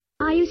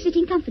Are you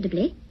sitting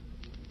comfortably?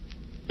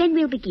 Then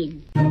we'll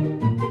begin.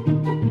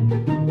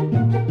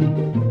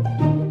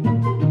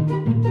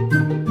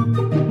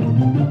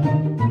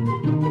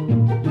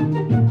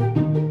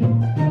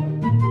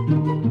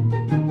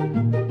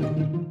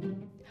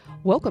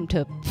 Welcome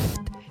to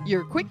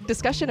your quick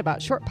discussion about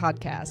short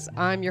podcasts.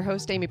 I'm your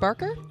host, Amy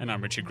Barker. And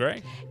I'm Richard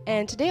Gray.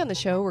 And today on the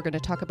show, we're going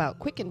to talk about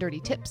quick and dirty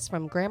tips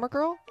from Grammar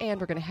Girl, and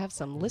we're going to have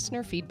some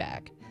listener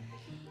feedback.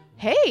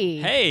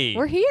 Hey!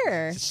 We're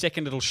here. It's the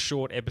second little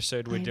short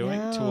episode we're doing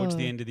towards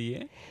the end of the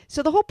year.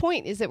 So the whole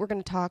point is that we're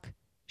going to talk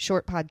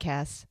short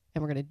podcasts,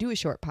 and we're going to do a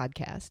short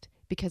podcast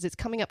because it's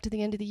coming up to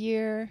the end of the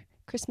year,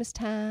 Christmas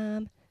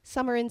time,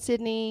 summer in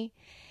Sydney,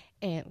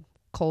 and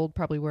cold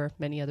probably where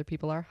many other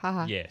people are.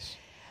 Haha. Yes.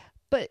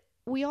 But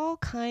we all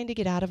kind of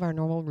get out of our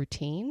normal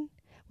routine,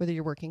 whether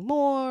you're working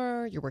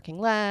more, you're working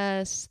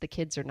less, the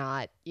kids are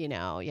not, you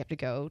have to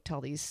go to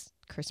all these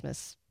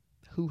Christmas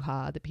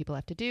hoo-ha that people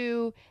have to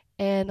do.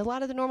 And a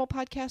lot of the normal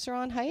podcasts are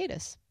on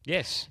hiatus.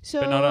 Yes,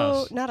 so, but not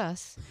us. Not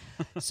us.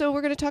 So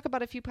we're going to talk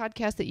about a few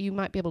podcasts that you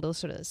might be able to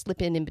sort of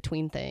slip in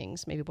between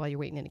things, maybe while you're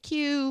waiting in a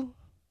queue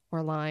or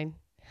a line.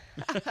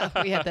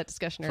 We had that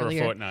discussion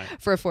earlier.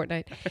 For a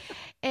fortnight.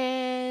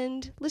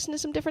 And listen to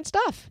some different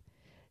stuff.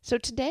 So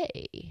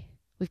today,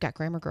 we've got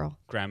Grammar Girl.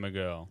 Grammar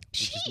Girl.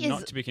 She is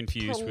not to be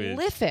confused with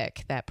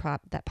prolific, that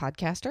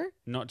podcaster.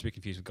 Not to be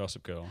confused with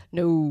Gossip Girl.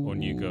 No. Or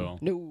New Girl.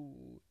 No.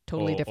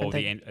 Totally different or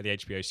thing. the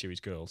HBO series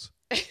Girls.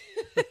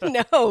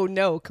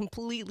 No,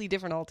 completely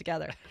different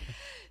altogether.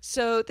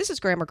 So this is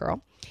Grammar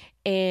Girl,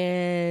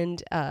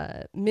 and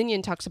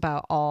Minion talks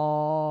about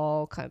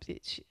all kinds.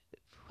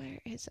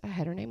 I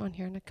had her name on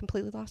here and I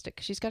completely lost it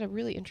because she's got a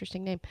really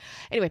interesting name.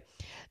 Anyway,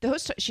 the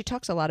host, she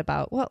talks a lot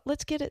about, well,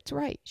 let's get it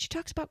right. She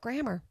talks about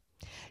grammar.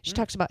 She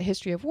talks about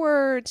history of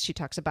words. She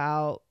talks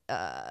about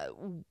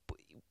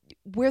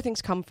where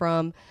things come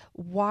from,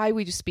 why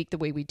we just speak the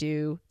way we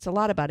do. It's a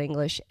lot about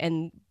English.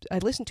 And I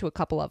listened to a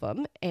couple of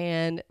them.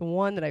 And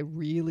one that I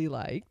really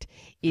liked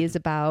is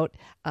about,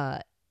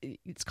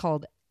 it's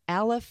called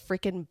Alla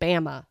Frickin'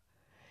 Bama.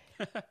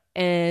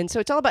 And so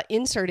it's all about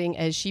inserting,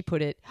 as she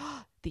put it,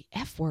 the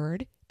F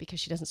word, because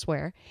she doesn't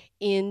swear,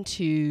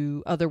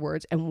 into other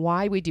words and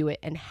why we do it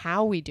and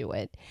how we do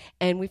it.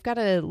 And we've got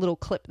a little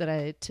clip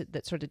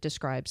that sort of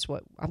describes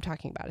what I'm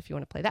talking about, if you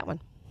want to play that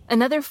one.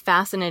 Another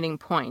fascinating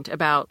point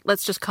about,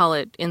 let's just call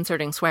it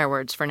inserting swear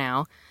words for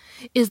now,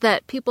 is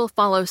that people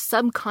follow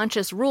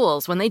subconscious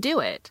rules when they do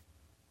it.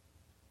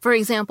 For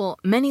example,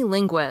 many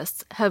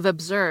linguists have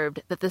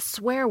observed that the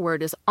swear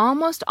word is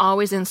almost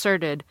always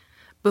inserted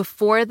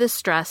before the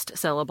stressed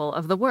syllable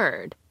of the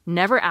word,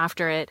 never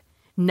after it,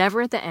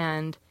 never at the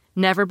end,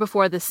 never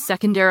before the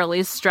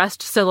secondarily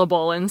stressed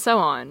syllable, and so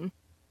on.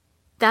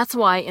 That's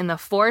why in the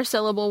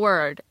 4-syllable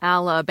word,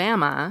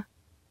 Alabama,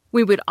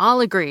 we would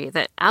all agree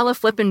that Alla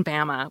Flippin'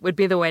 Bama would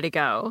be the way to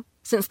go,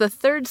 since the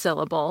 3rd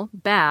syllable,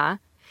 ba,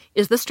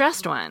 is the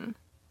stressed one.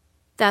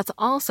 That's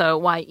also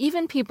why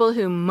even people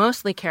who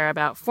mostly care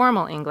about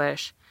formal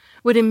English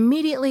would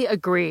immediately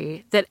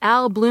agree that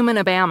Al Bloomin'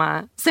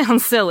 Obama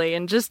sounds silly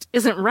and just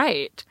isn't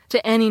right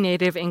to any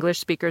native English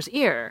speaker's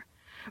ear,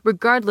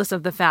 regardless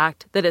of the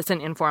fact that it's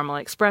an informal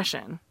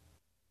expression.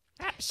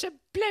 Absolutely.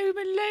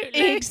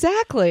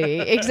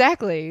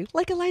 Exactly.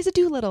 Like Eliza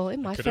Doolittle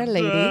in My Fair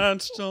Lady.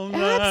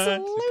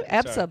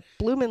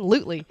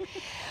 Absolutely.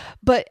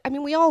 But, I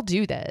mean, we all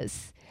do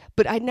this.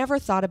 But I never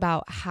thought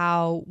about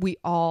how we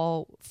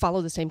all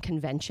follow the same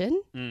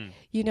convention.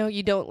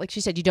 You don't, like she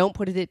said, you don't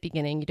put it at the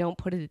beginning. You don't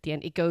put it at the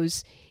end. It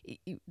goes,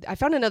 I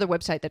found another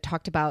website that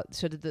talked about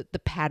sort of the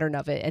pattern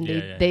of it. And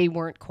they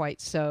weren't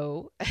quite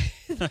so,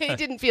 they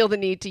didn't feel the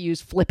need to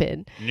use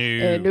flippin'.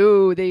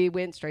 No, they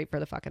went straight for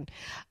the fucking.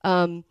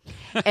 And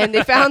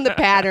they found the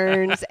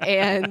patterns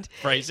and.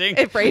 Phrasing.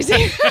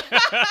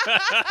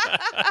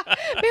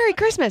 Merry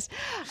Christmas.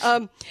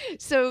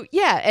 So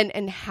yeah,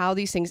 and how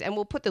these things, and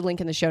we'll put the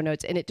link in the show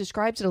notes, and it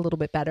describes it a little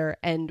bit better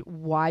and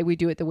why we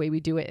do it the way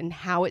we do it and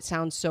how it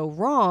sounds so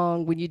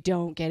wrong when you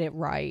don't get it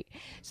right.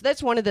 So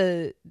that's one of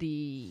the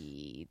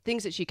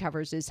things that she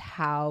covers is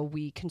how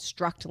we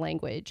construct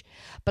language,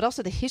 but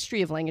also the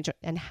history of language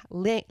and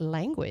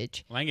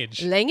language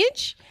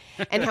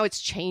and how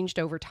it's changed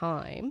over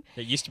time.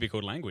 It used to be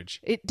called language.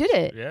 It did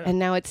it. Yeah. And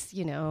now it's,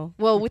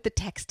 well, with the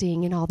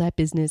texting and all that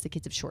business, the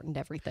kids have shortened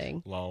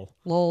everything.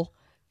 Lol.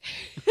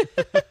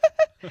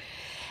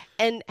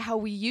 And how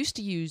we used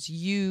to use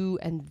you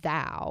and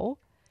thou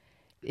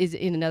is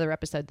in another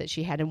episode that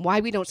she had, and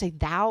why we don't say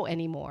thou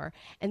anymore.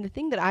 And the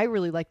thing that I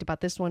really liked about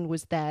this one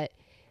was that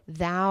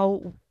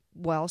thou,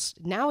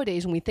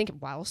 nowadays when we think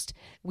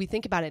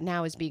about it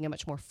now as being a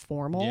much more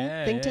formal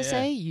thing to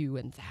say, you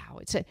and thou.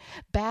 It's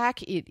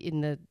back in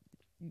the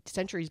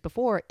centuries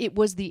before, it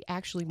was the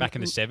actually back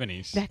in the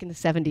 70s. Back in the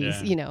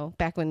 70s,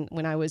 back when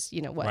I was,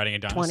 riding a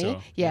dinosaur. 20.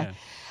 Yeah.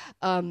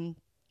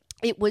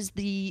 It was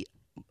the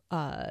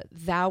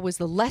thou was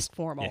the less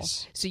formal.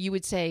 Yes. So you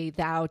would say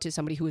thou to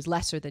somebody who is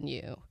lesser than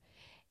you.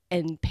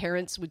 And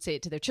parents would say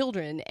it to their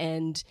children,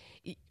 and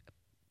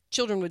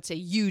children would say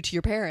you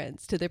to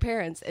their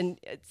parents, and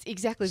it's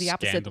exactly the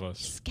opposite.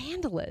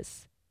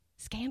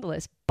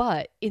 Scandalous.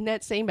 But in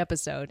that same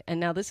episode, and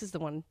now this is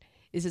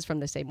from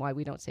the same Why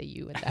We Don't Say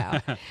You and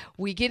Thou,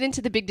 we get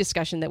into the big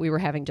discussion that we were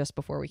having just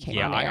before we came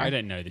on air. I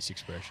don't know this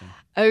expression.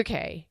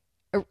 Okay.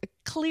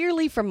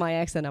 Clearly from my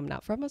accent, I'm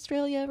not from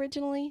Australia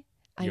originally.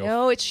 I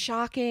know it's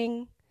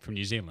shocking. From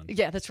New Zealand.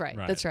 Yeah, that's right.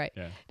 That's right.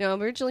 Yeah. No,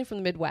 I'm originally from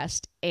the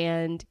Midwest,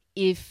 and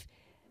if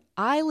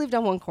I lived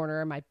on one corner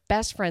and my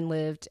best friend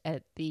lived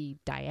at the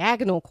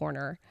diagonal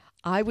corner,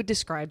 I would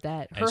describe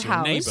that her As your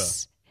house. neighbor.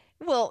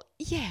 Well,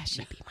 yeah,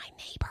 she'd be my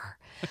neighbor.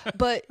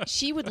 But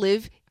she would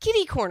live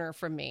kitty corner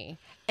from me.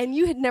 And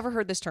you had never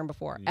heard this term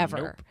before, ever.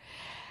 Nope.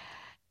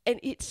 And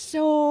it's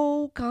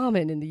so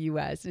common in the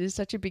U.S. It is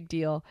such a big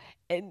deal.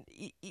 And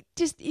it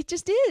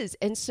just is.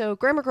 And so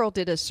Grammar Girl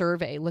did a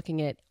survey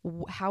looking at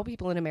how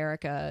people in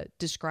America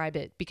describe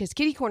it, because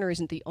kitty corner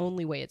isn't the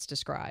only way it's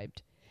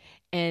described.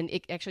 And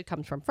it actually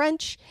comes from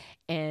French,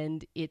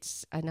 and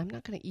I'm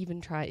not going to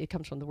even try, it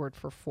comes from the word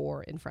for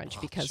four in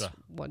French, because sure.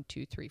 1,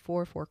 2, 3,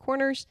 4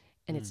 corners,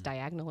 and it's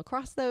diagonal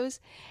across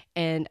those.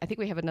 And I think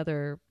we have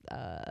a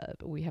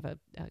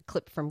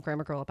clip from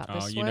Grammar Girl about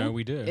this one. Oh, you know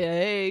we do.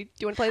 Hey, do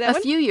you want to play that A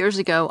one? few years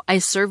ago, I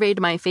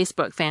surveyed my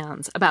Facebook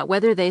fans about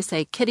whether they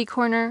say kitty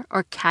corner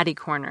or catty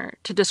corner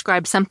to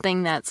describe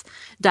something that's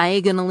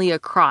diagonally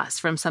across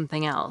from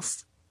something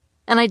else.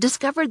 And I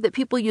discovered that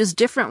people use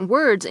different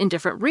words in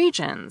different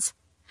regions.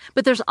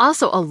 But there's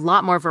also a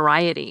lot more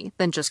variety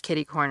than just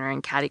kitty corner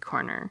and catty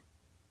corner.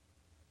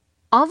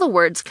 All the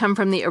words come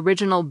from the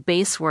original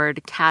base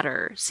word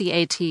cater,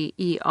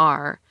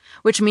 C-A-T-E-R,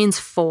 which means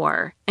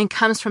four, and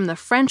comes from the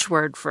French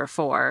word for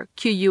four,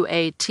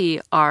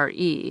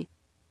 Q-U-A-T-R-E.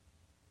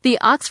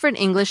 The Oxford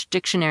English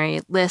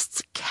Dictionary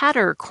lists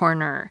cater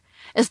corner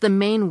as the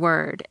main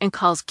word and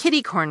calls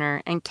kitty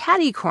corner and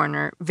catty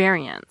corner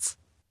variants.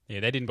 Yeah,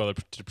 they didn't bother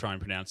to try and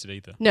pronounce it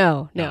either.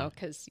 No,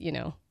 because,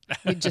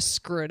 we'd just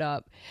screw it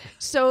up.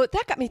 So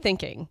that got me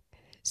thinking.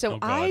 So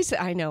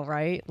I know,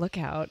 right? Look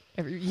out.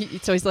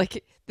 So he's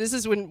like, this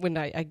is when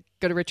I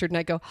go to Richard and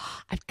I go,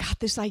 I've got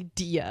this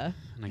idea.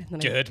 And I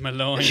gird my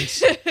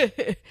loins.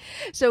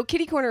 So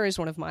kitty corner is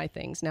one of my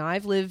things. Now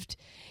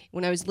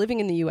when I was living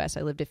in the U.S.,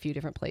 I lived a few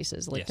different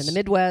places. I lived in the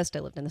Midwest,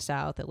 I lived in the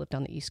South, I lived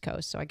on the East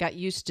Coast. So I got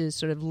used to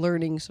sort of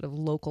learning sort of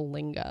local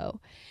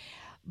lingo.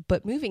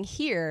 But moving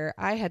here,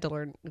 I had to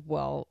learn,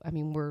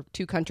 we're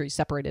two countries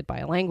separated by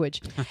a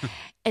language.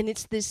 And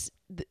it's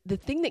the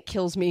thing that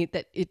kills me,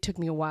 that it took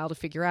me a while to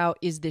figure out,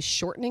 is this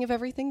shortening of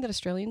everything that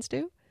Australians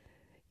do.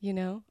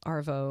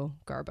 Arvo,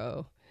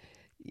 Garbo,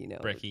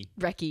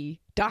 Brekkie,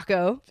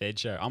 Daco.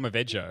 Veggie. I'm a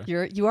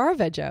veggie. You are a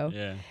veggie.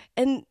 Yeah.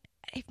 And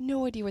I have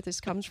no idea where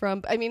this comes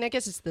from. I mean, I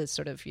guess it's the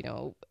sort of,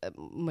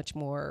 much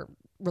more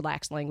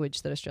relaxed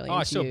language that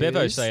Australians use. I saw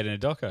Bevo say it in a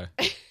doco.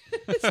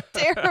 It's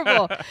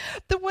terrible.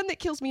 The one that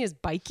kills me is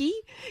bikey,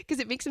 because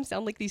it makes them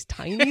sound like these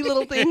tiny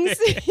little things.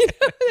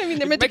 I mean,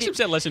 they're meant It makes to them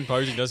sound less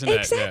imposing, doesn't it?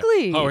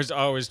 Exactly. Yeah.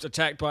 I was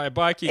attacked by a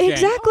bikie gang.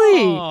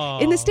 Exactly. Oh.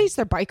 In the States,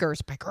 they're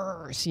bikers.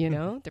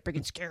 They're big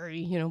and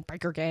scary,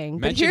 biker gang.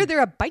 But here,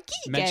 they're a bikey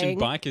gang. Mention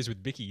bikers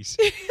with bickies.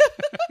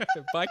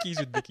 Bikies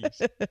with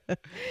bickies.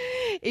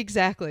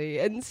 Exactly.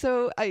 And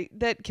so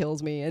that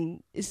kills me.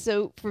 And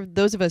so for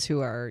those of us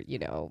who are,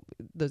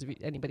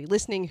 anybody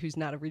listening who's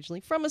not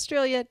originally from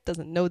Australia,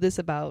 doesn't know this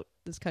about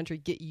this country,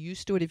 get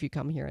used to it if you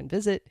come here and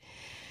visit.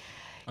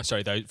 Oh,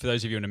 sorry, for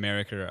those of you in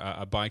America,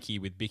 a bikie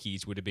with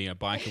bickies would have been a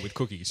biker with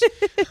cookies.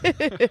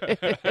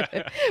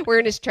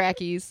 Wearing his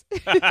trackies.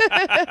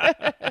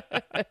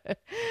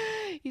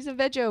 He's a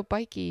veggie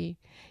bikie,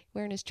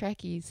 wearing his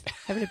trackies,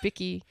 having a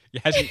bicky.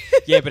 But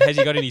has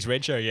he got in his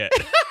red show yet?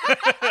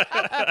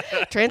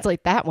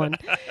 Translate that one.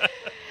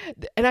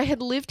 And I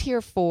had lived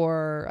here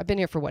I've been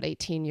here for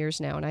 18 years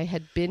now, and I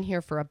had been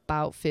here for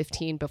about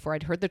 15 before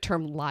I'd heard the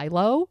term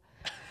Lilo.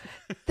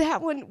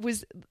 That one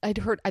was, I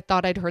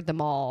thought I'd heard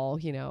them all,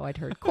 I'd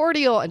heard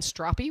cordial and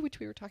stroppy, which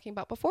we were talking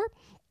about before,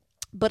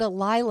 but a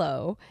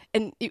Lilo.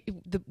 And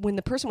when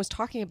the person was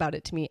talking about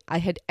it to me, I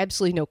had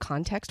absolutely no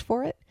context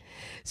for it.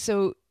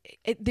 So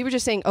they were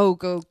just saying, oh,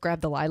 go grab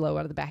the Lilo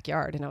out of the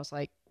backyard. And I was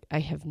like, I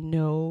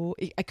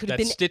could have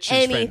been Stitch's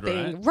anything.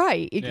 friend,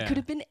 right. It could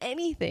have been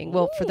anything.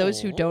 Well, for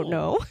those who don't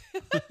know,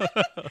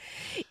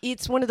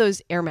 it's one of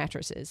those air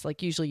mattresses,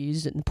 like usually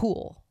used in the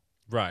pool.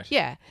 Right.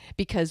 Yeah.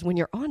 Because when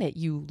you're on it,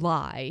 you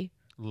lie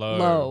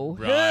low.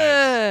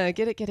 Right.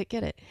 Get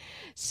it.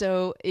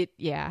 So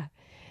I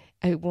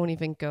won't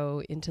even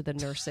go into the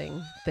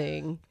nursing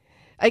thing.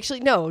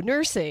 Actually, no,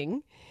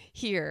 nursing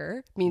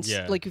here means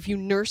like if you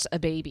nurse a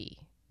baby.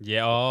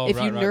 Yeah. If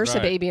you nurse a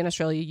baby in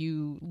Australia,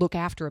 you look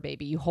after a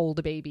baby, you hold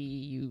a baby,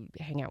 you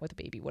hang out with a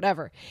baby,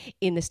 whatever.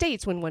 In the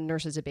States, when one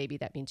nurses a baby,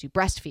 that means you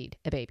breastfeed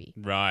a baby.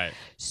 Right.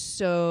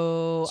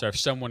 So if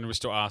someone was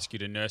to ask you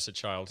to nurse a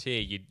child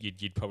here,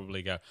 you'd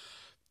probably go,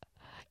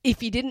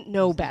 if you didn't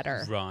know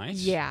better. Right.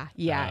 Yeah,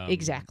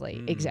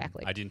 exactly.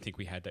 I didn't think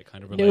we had that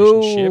kind of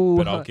relationship, No.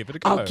 but I'll give it a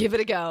go. I'll give it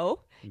a go.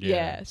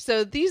 Yeah.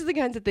 So these are the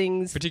kinds of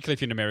things. Particularly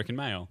if you're an American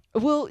male.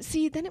 Well,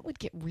 see, then it would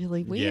get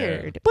really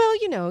weird. Well,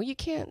 you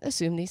can't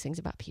assume these things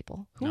about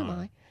people. Who am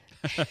I?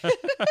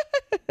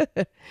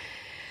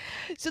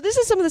 So this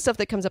is some of the stuff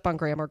that comes up on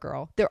Grammar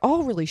Girl. They're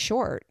all really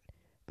short.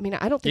 I mean,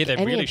 I don't think they're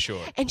any really of,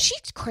 short. And she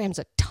crams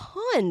a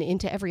ton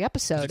into every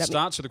episode. It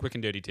starts with a quick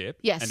and dirty tip,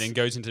 Yes. and then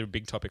goes into a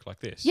big topic like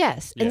this.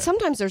 Yes, Yeah. and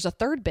sometimes there's a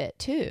third bit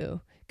too,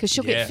 because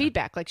she'll get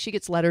feedback. Like she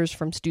gets letters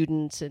from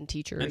students and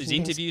teachers. And there's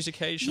things. interviews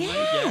occasionally.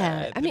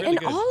 Yeah, I mean, really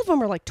and good. all of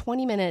them are like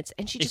 20 minutes,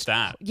 and she If just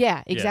that.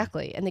 Yeah,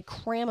 exactly, and they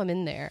cram them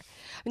in there.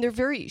 I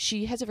mean,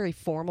 she has a very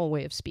formal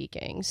way of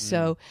speaking.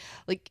 So,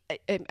 like,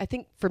 I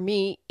think for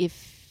me,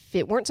 if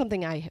it weren't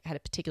something I had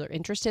a particular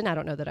interest in, I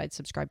don't know that I'd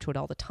subscribe to it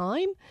all the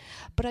time,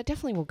 but I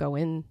definitely will go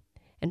in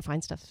and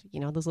find stuff,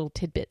 those little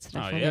tidbits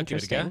that I find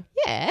interesting.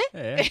 Yeah.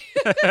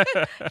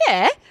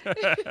 Yeah.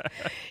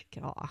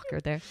 Get all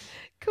awkward there.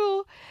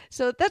 Cool.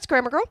 So that's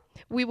Grammar Girl.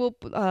 We will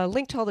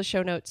link to all the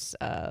show notes.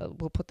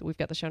 We've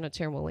got the show notes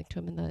here, and we'll link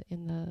to them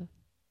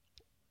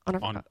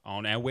on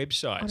our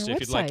website. So if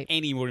you'd like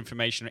any more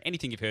information or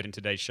anything you've heard in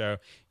today's show,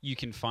 you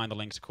can find the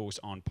links, of course,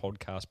 on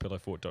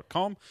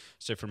podcastpillowfort.com.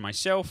 So from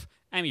myself,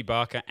 Amy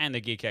Barker, and the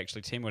Geek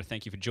Actually team, I want to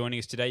thank you for joining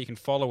us today. You can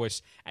follow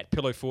us at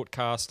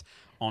PillowFortcast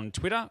on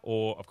Twitter,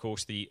 or, of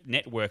course, the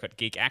network at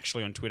Geek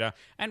Actually on Twitter,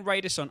 and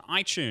rate us on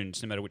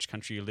iTunes, no matter which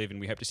country you live in.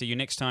 We hope to see you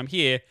next time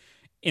here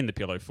in the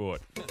Pillow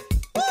Fort.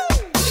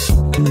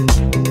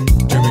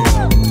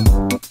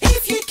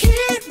 If you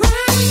can't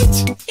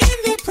write